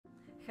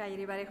Hi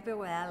everybody, hope you're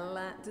well.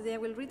 Today I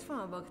will read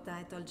from a book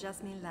titled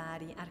Yasmeen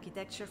Lari,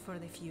 Architecture for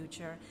the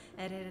Future,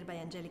 edited by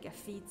Angelika,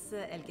 Fitz,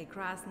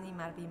 Krasny,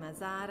 Marvi,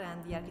 Mazhar,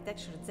 and the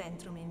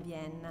Architekturzentrum in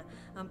Vienna,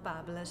 and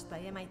published by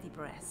MIT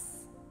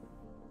Press.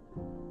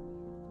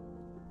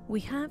 We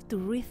have to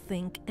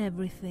rethink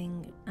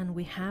everything, and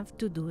we have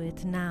to do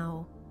it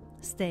now,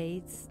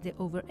 states the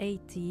over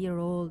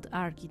 80-year-old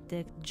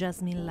architect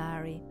Yasmeen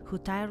Lari, who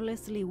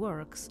tirelessly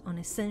works on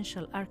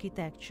essential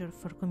architecture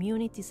for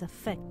communities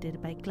affected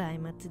by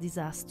climate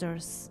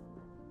disasters.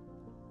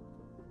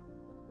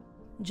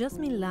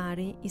 Yasmeen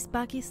Lari is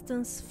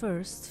Pakistan's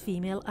first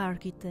female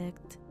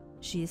architect.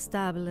 She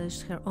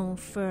established her own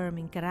firm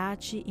in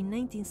Karachi in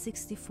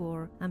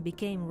 1964 and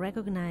became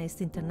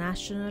recognized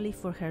internationally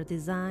for her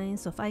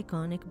designs of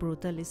iconic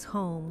brutalist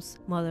homes,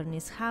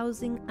 modernist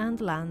housing, and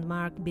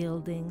landmark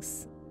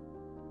buildings.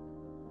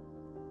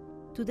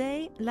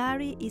 Today,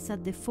 Lari is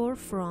at the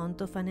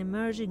forefront of an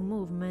emerging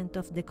movement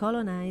of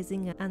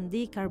decolonizing and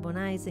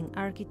decarbonizing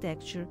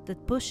architecture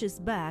that pushes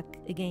back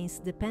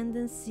against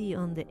dependency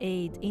on the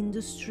aid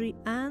industry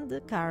and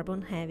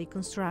carbon-heavy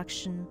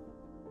construction.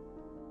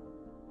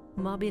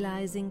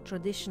 Mobilizing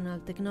traditional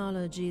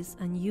technologies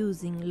and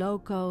using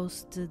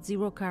low-cost,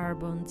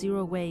 zero-carbon,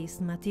 zero-waste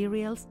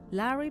materials,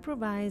 Lari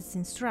provides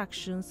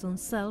instructions on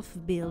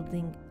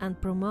self-building and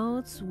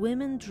promotes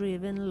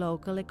women-driven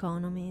local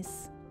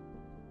economies.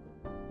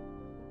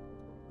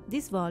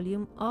 This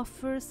volume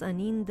offers an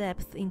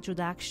in-depth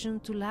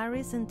introduction to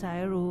Lari's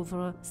entire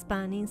oeuvre,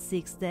 spanning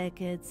 6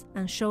 decades,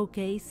 and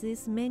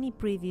showcases many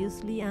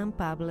previously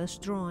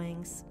unpublished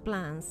drawings,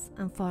 plans,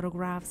 and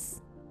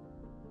photographs.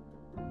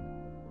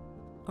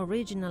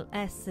 Original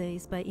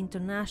essays by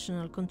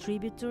international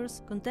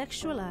contributors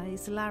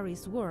contextualize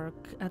Lari's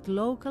work at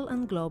local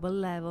and global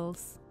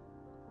levels.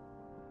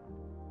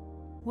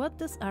 What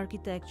does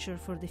architecture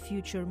for the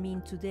future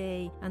mean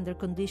today under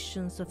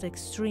conditions of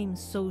extreme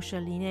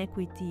social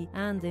inequity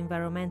and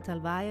environmental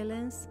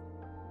violence?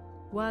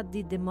 What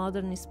did the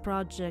modernist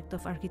project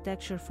of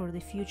architecture for the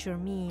future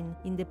mean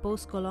in the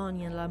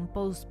post-colonial and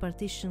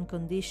post-partition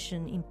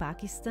condition in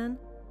Pakistan?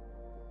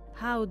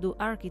 How do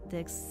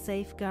architects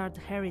safeguard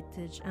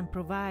heritage and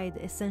provide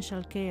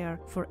essential care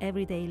for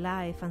everyday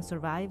life and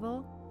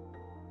survival?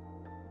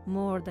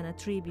 More than a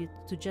tribute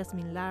to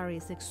Yasmeen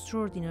Lari's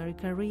extraordinary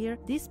career,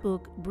 this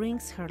book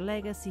brings her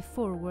legacy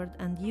forward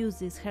and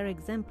uses her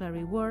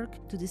exemplary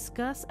work to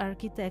discuss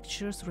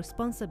architecture's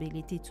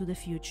responsibility to the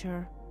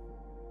future.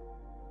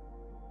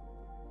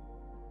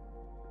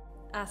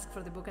 Ask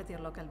for the book at your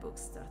local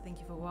bookstore. Thank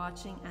you for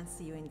watching and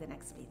see you in the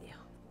next video.